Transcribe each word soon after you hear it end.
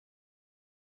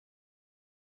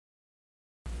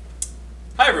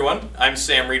Hi everyone, I'm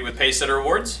Sam Reed with Pacesetter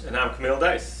Awards. And I'm Camille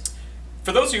Dice.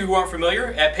 For those of you who aren't familiar,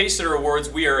 at Pacesetter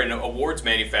Awards we are an awards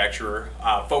manufacturer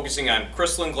focusing on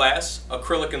crystalline glass,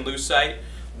 acrylic and lucite,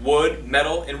 wood,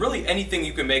 metal, and really anything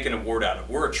you can make an award out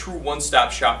of. We're a true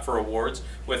one-stop shop for awards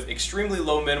with extremely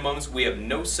low minimums. We have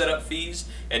no setup fees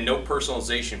and no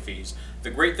personalization fees. The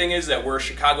great thing is that we're a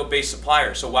Chicago-based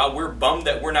supplier, so while we're bummed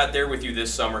that we're not there with you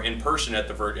this summer in person at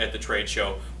the trade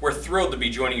show, we're thrilled to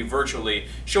be joining you virtually,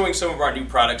 showing some of our new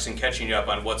products and catching you up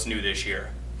on what's new this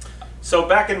year. So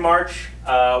back in March,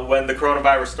 when the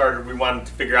coronavirus started, we wanted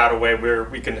to figure out a way where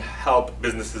we can help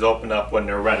businesses open up when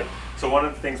they're ready. So one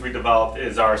of the things we developed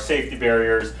is our safety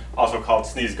barriers, also called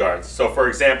sneeze guards. So for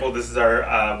example, this is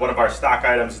our one of our stock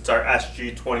items. It's our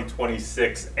SG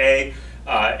 2026A.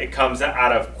 It comes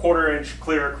out of 1/4-inch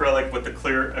clear acrylic with the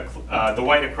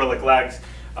white acrylic legs.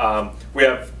 We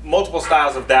have multiple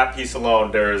styles of that piece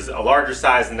alone. There's a larger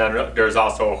size, and then there's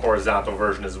also a horizontal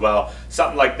version as well.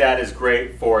 Something like that is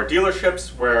great for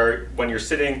dealerships, where when you're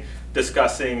sitting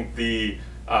discussing the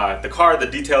car, the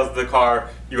details of the car,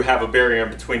 you have a barrier in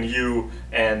between you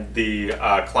and the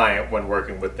client when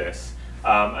working with this.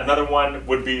 Another one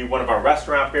would be one of our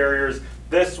restaurant barriers.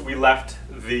 This, we left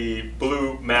the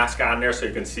blue mask on there so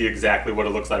you can see exactly what it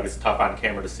looks like. It's tough on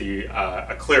camera to see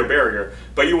a clear barrier,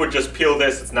 but you would just peel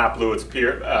this. It's not blue, it's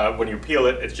clear. When you peel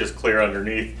it, it's just clear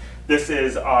underneath. This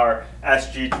is our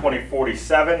SG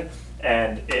 2047,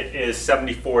 and it is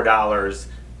 $74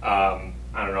 on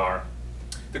an R.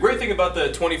 The great thing about the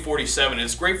 2047 is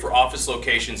it's great for office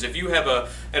locations. If you have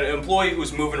an employee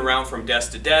who's moving around from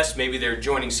desk to desk, maybe they're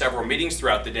joining several meetings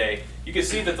throughout the day, you can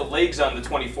see that the legs on the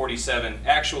 2047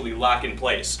 actually lock in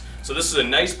place. So this is a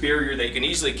nice barrier that you can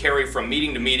easily carry from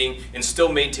meeting to meeting and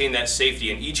still maintain that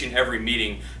safety in each and every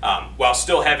meeting while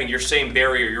still having your same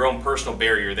barrier, your own personal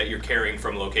barrier that you're carrying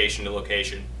from location to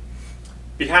location.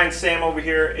 Behind Sam over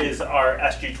here is our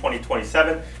SG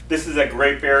 2027. This is a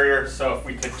great barrier, so if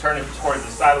we could turn it towards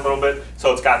the side a little bit.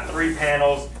 So it's got 3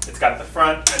 panels, it's got the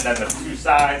front and then the 2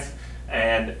 sides,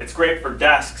 and it's great for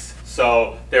desks.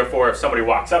 So therefore, if somebody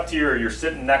walks up to you or you're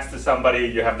sitting next to somebody,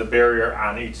 you have the barrier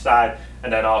on each side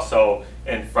and then also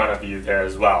in front of you there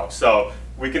as well. So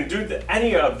we can do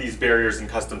any of these barriers in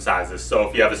custom sizes. So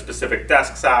if you have a specific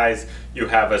desk size, you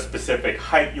have a specific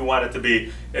height you want it to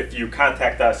be, if you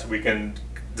contact us, we can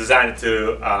design it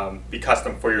to be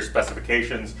custom for your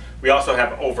specifications. We also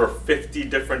have over 50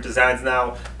 different designs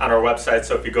now on our website,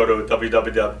 so if you go to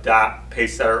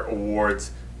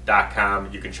www.pacesetterawards.com,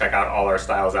 you can check out all our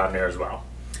styles on there as well.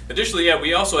 Additionally,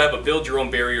 we also have a build your own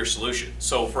barrier solution.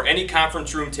 So for any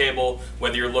conference room table,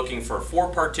 whether you're looking for 4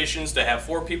 partitions to have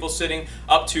 4 people sitting,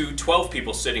 up to 12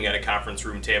 people sitting at a conference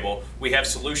room table, we have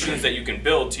solutions that you can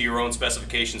build to your own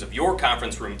specifications of your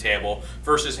conference room table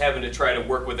versus having to try to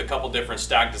work with a couple different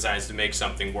stock designs to make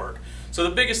something work. So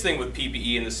the biggest thing with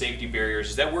PPE and the safety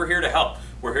barriers is that we're here to help.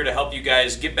 We're here to help you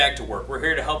guys get back to work. We're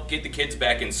here to help get the kids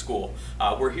back in school.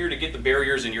 We're here to get the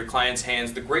barriers in your clients'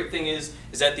 hands. The great thing is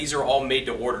that these are all made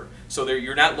to order. So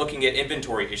you're not looking at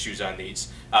inventory issues on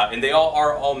these. And they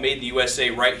are all made in the USA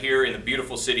right here in the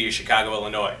beautiful city of Chicago,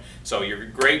 Illinois. So you're a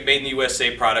great made in the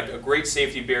USA product, a great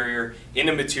safety barrier in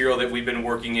a material that we've been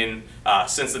working in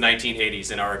since the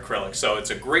 1980s in our acrylic. So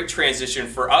it's a great transition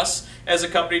for us as a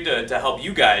company to help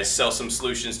you guys sell some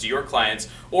solutions to your clients,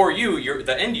 or you're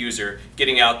the end user,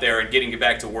 getting out there and getting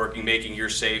back to work and making your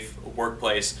safe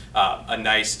workplace a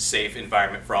nice, safe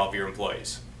environment for all of your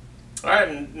employees. All right,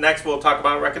 and next we'll talk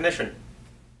about recognition.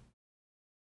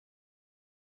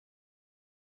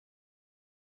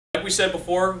 Like we said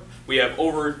before, we have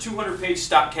over 200-page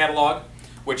stock catalog,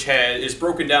 which is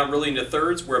broken down really into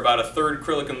thirds. We're about 1/3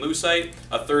 acrylic and lucite,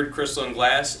 1/3 crystalline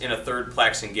glass, and 1/3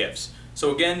 plaques and gifts.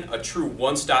 So again, a true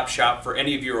one-stop shop for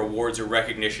any of your awards or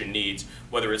recognition needs,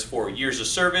 whether it's for years of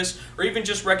service or even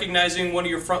just recognizing one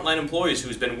of your frontline employees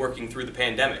who's been working through the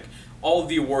pandemic. All of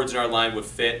the awards in our line would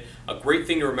fit. A great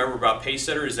thing to remember about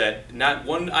Pacesetter is that not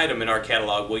one item in our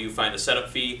catalog will you find a setup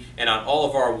fee, and on all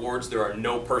of our awards there are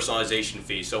no personalization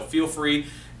fees. So feel free,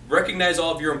 recognize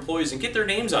all of your employees and get their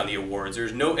names on the awards.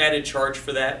 There's no added charge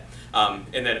for that. And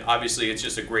then obviously it's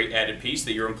just a great added piece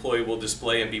that your employee will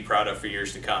display and be proud of for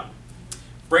years to come.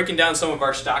 Breaking down some of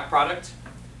our stock product,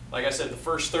 like I said, the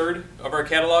first third of our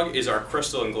catalog is our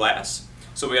crystalline glass.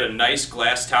 So we got a nice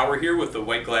glass tower here with the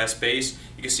white glass base.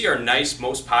 You can see our nice,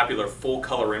 most popular full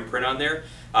color imprint on there.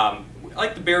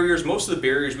 Like the barriers, most of the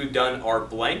barriers we've done are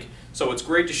blank. So it's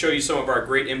great to show you some of our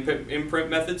great imprint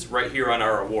methods right here on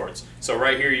our awards. So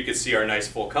right here you can see our nice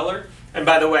full color. And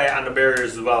by the way, on the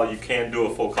barriers as well, you can do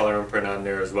a full color imprint on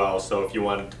there as well. So if you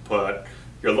wanted to put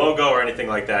your logo or anything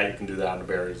like that, you can do that on the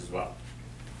barriers as well.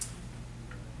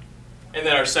 And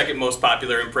then our second most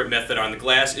popular imprint method on the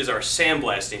glass is our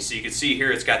sandblasting. So you can see here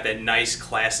it's got that nice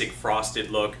classic frosted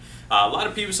look.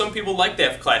 Some people like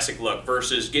that classic look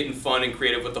versus getting fun and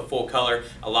creative with the full color.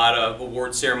 A lot of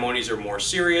award ceremonies are more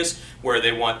serious, where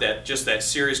they want just that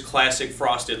serious classic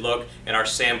frosted look, and our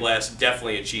sandblast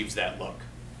definitely achieves that look.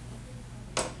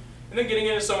 And then getting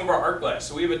into some of our art glass.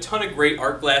 So we have a ton of great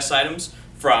art glass items,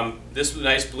 from this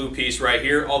nice blue piece right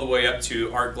here all the way up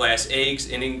to art glass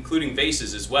eggs, and including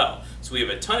vases as well. So we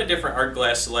have a ton of different art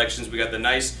glass selections. We got the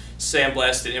nice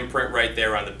sandblasted imprint right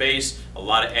there on the base. A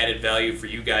lot of added value for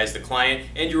you guys, the client,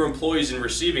 and your employees in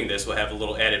receiving this will have a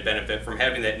little added benefit from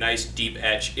having that nice deep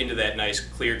etch into that nice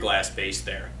clear glass base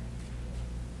there.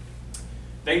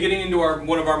 Then getting into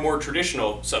one of our more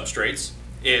traditional substrates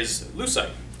is lucite.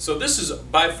 So this is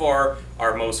by far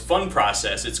our most fun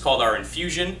process. It's called our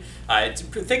infusion.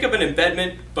 Think of an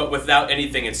embedment, but without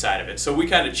anything inside of it. So we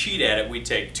kind of cheat at it. We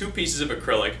take 2 pieces of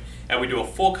acrylic and we do a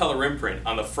full color imprint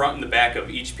on the front and the back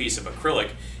of each piece of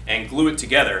acrylic and glue it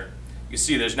together. You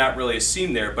see there's not really a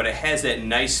seam there, but it has that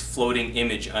nice floating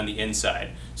image on the inside.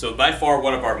 So by far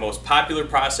one of our most popular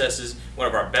processes, one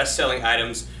of our best-selling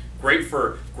items. Great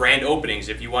for grand openings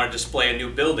if you want to display a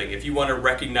new building, if you want to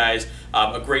recognize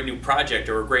a great new project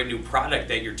or a great new product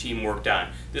that your team worked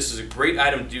on. This is a great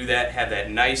item to do that, have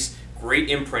that nice, great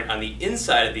imprint on the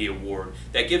inside of the award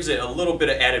that gives it a little bit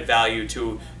of added value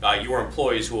to your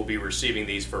employees who will be receiving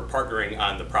these for partnering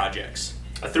on the projects.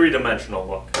 A 3-dimensional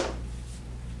look.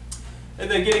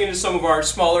 And then getting into some of our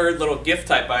smaller little gift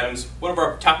type items, one of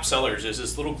our top sellers is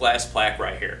this little glass plaque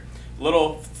right here.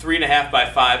 Little 3.5 by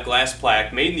 5 glass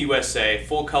plaque, made in the USA,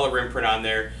 full color imprint on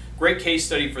there. Great case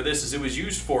study for this is it was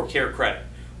used for care credit,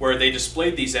 where they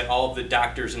displayed these at all of the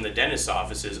doctors and the dentist's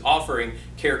offices, offering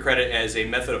care credit as a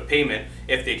method of payment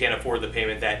if they can't afford the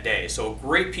payment that day. So a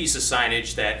great piece of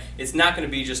signage that it's not going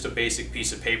to be just a basic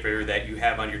piece of paper that you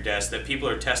have on your desk that people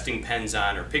are testing pens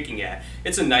on or picking at.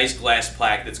 It's a nice glass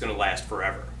plaque that's going to last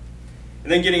forever.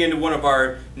 And then getting into one of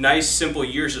our nice, simple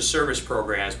years of service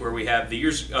programs where we have the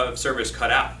years of service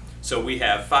cut out. So we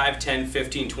have 5, 10,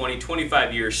 15, 20,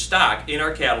 25 years stock in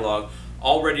our catalog,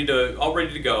 all ready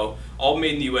to go, all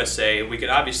made in the USA. We could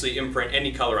obviously imprint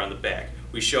any color on the back.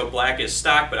 We show black as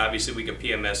stock, but obviously we could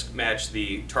PMS match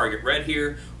the target red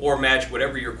here, or match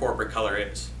whatever your corporate color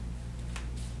is.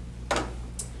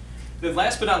 Then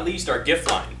last but not least, our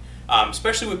gift line.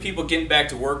 Especially with people getting back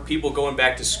to work, people going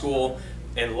back to school,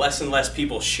 and less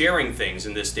people sharing things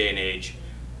in this day and age,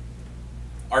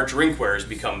 our drinkware has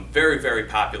become very, very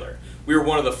popular. We were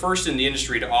one of the first in the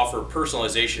industry to offer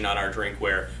personalization on our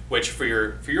drinkware, which for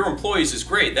your employees is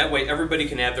great. That way everybody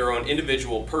can have their own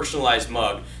individual personalized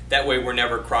mug. That way we're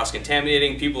never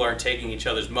cross-contaminating. People aren't taking each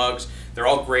other's mugs. They're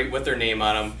all great with their name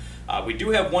on them. We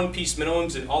do have 1-piece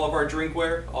minimums in all of our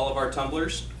drinkware, all of our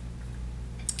tumblers.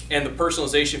 And the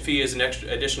personalization fee is an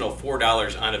additional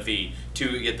 $4 on a V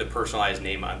to get the personalized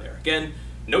name on there. Again,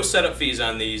 no setup fees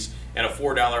on these, and a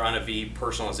 $4 on a V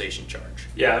personalization charge.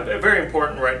 Yeah, very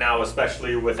important right now,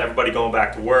 especially with everybody going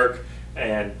back to work,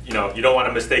 and you don't want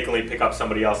to mistakenly pick up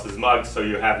somebody else's mug, so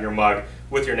you have your mug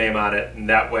with your name on it, and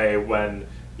that way when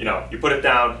you put it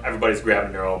down, everybody's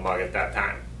grabbing their own mug at that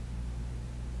time.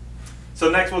 So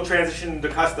next we'll transition to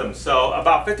custom. So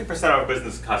about 50% of our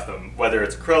business is custom, whether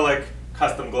it's acrylic,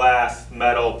 custom glass,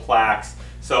 metal, plaques.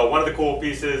 So one of the cool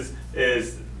pieces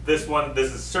is this one.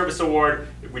 This is Service Award.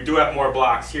 We do have more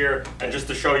blocks here, and just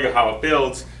to show you how it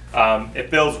builds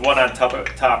one on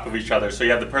top of each other. So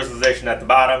you have the personalization at the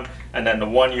bottom, and then the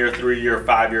 1-year, 3-year,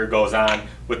 5-year goes on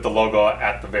with the logo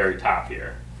at the very top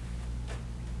here.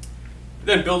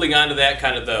 Then building onto that,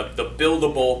 kind of the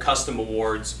buildable custom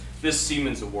awards, this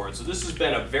Siemens Award. So this has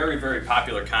been a very, very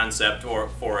popular concept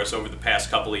for us over the past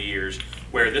couple of years,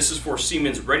 where this is for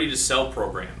Siemens Ready to Sell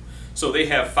program. So they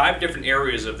have 5 different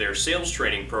areas of their sales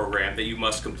training program that you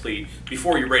must complete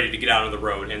before you're ready to get out on the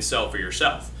road and sell for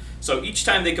yourself. So each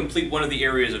time they complete one of the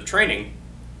areas of training,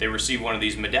 they receive one of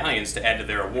these medallions to add to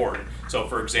their award. So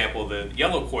for example, the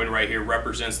yellow coin right here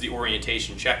represents the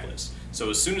orientation checklist. So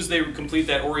as soon as they complete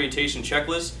that orientation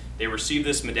checklist, they receive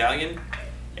this medallion,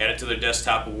 add it to their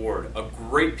desktop award. A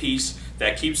great piece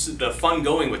that keeps the fun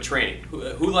going with training.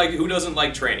 Who doesn't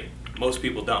like training? Most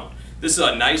people don't. This is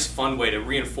a nice, fun way to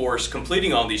reinforce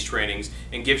completing all these trainings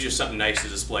and gives you something nice to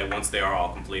display once they are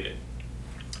all completed.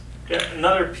 Yeah,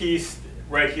 another piece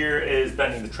right here is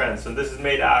bending the trends. So this is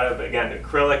made out of, again,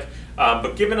 acrylic,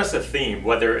 but giving us a theme,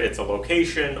 whether it's a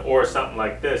location or something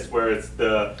like this, where it's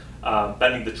the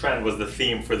bending the trend was the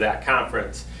theme for that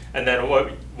conference. And then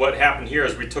what happened here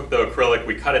is we took the acrylic,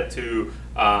 we cut it to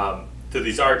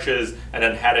these arches, and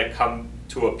then had it come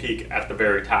to a peak at the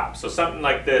very top. So something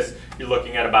like this, you're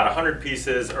looking at about 100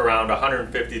 pieces, around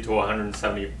 $150 to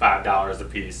 $175 a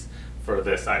piece for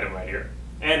this item right here.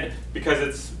 And because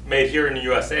it's made here in the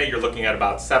USA, you're looking at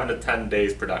about 7 to 10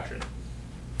 days production.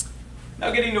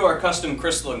 Now getting to our custom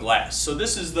crystalline glass. So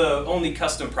this is the only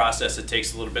custom process that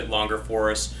takes a little bit longer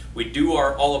for us. We do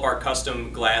all of our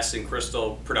custom glass and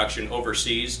crystal production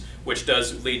overseas, which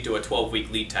does lead to a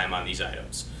 12-week lead time on these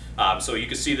items. So you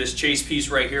can see this chase piece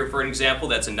right here, for an example.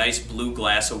 That's a nice blue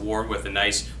glass award with a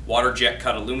nice water jet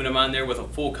cut aluminum on there with a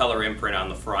full color imprint on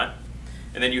the front.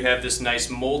 And then you have this nice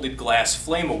molded glass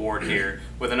flame award here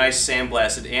with a nice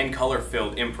sandblasted and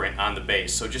color-filled imprint on the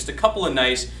base. So just a couple of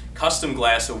nice custom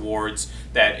glass awards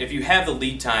that if you have the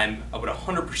lead time, I would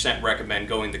 100% recommend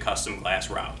going the custom glass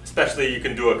route. Especially you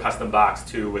can do a custom box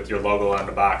too with your logo on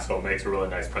the box, so it makes a really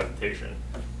nice presentation.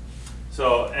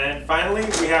 So, and finally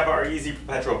we have our Easy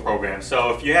Perpetual program.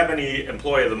 So if you have any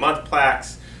Employee of the Month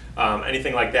plaques,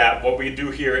 anything like that, what we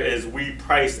do here is we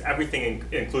price everything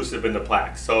inclusive in the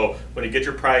plaque. So when you get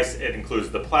your price, it includes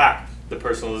the plaque, the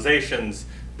personalizations,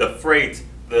 the freight,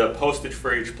 the postage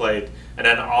for each plate, and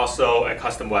then also a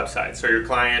custom website. So your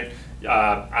client,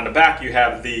 on the back you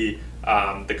have the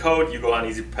code. You go on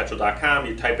easyperpetual.com,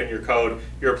 you type in your code,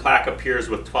 your plaque appears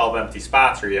with 12 empty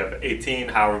spots, or you have 18,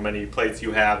 however many plates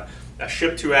you have, a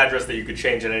ship to address that you could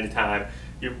change at any time.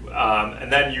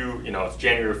 And then you know, it's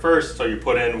January 1st, so you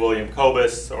put in William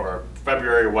Cobus, or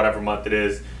February, or whatever month it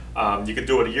is. You could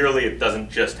do it yearly, it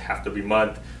doesn't just have to be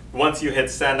month. Once you hit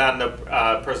send on the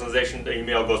personalization, the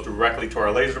email goes directly to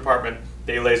our laser department.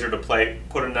 They laser the plate,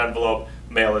 put it in an envelope,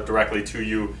 mail it directly to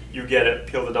you. You get it,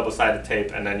 peel the double-sided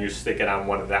tape, and then you stick it on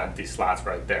one of the empty slots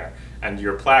right there. And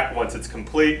your plaque, once it's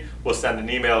complete, will send an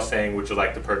email saying, would you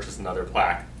like to purchase another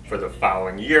plaque for the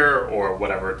following year, or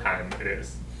whatever time it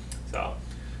is. So,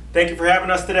 thank you for having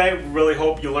us today. We really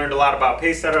hope you learned a lot about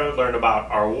Pacesetter, learned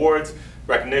about our awards,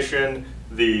 recognition,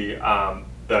 the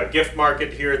gift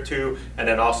market here too, and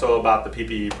then also about the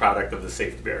PPE product of the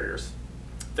safety barriers.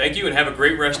 Thank you and have a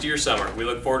great rest of your summer. We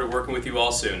look forward to working with you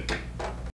all soon.